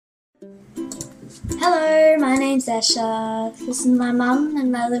Hello, my name's Asha. This is my mum and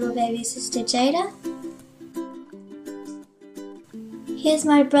my little baby sister Jada. Here's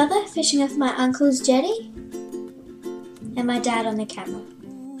my brother fishing off my uncle's jetty, and my dad on the camera.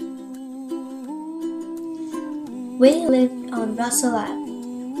 We live on Russell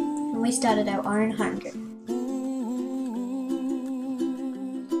Island, and we started our own home group.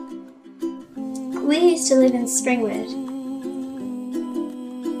 We used to live in Springwood,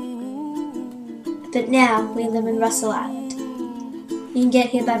 but now we live in Russell Island. You can get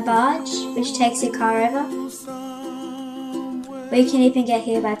here by barge, which takes your car over, or you can even get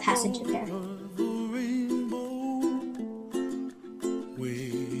here by passenger ferry.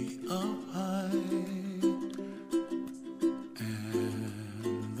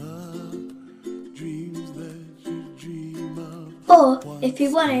 Or, if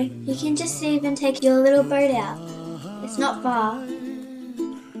you want to, you can just even take your little boat out. It's not far,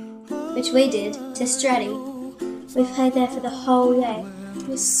 which we did, to Stratty. We played there for the whole day. It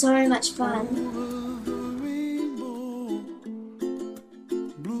was so much fun.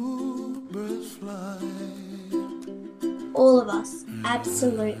 All of us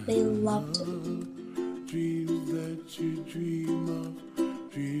absolutely loved it.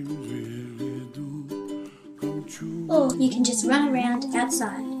 Or you can just run around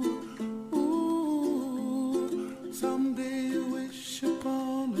outside.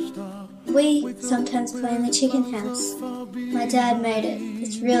 We sometimes play in the chicken house. My dad made it.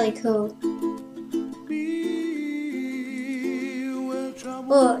 It's really cool.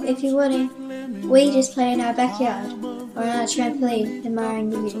 Or if you want to, we just play in our backyard or on our trampoline admiring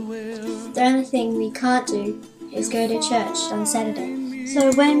the view. The only thing we can't do is go to church on Saturday.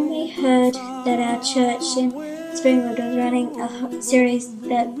 So when we heard that our church in Springwood was running a series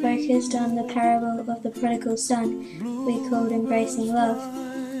that focused on the parable of the prodigal son we called Embracing Love,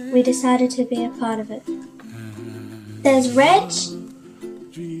 we decided to be a part of it. There's Reg,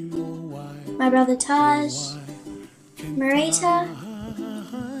 my brother Taj, Marita,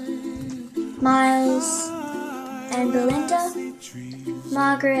 Miles and Belinda,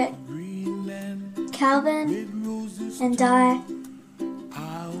 Margaret, Calvin and Di,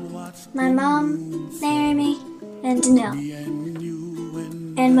 my mum, Naomi and Danelle,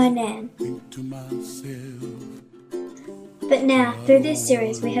 and my nan. But now, through this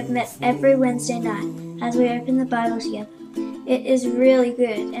series, we have met every Wednesday night as we open the Bible together. It is really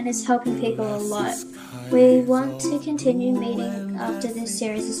good and it's helping people a lot. We want to continue meeting after this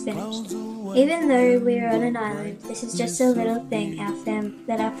series is finished. Even though we are on an island, this is just a little thing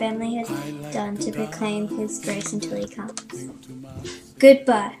that our family has done to proclaim His grace until He comes.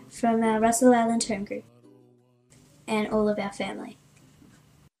 Goodbye from our Russell Island home group and all of our family.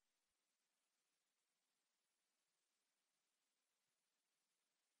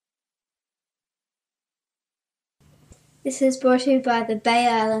 This is brought to you by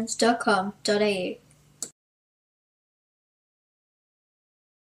thebayislands.com.au.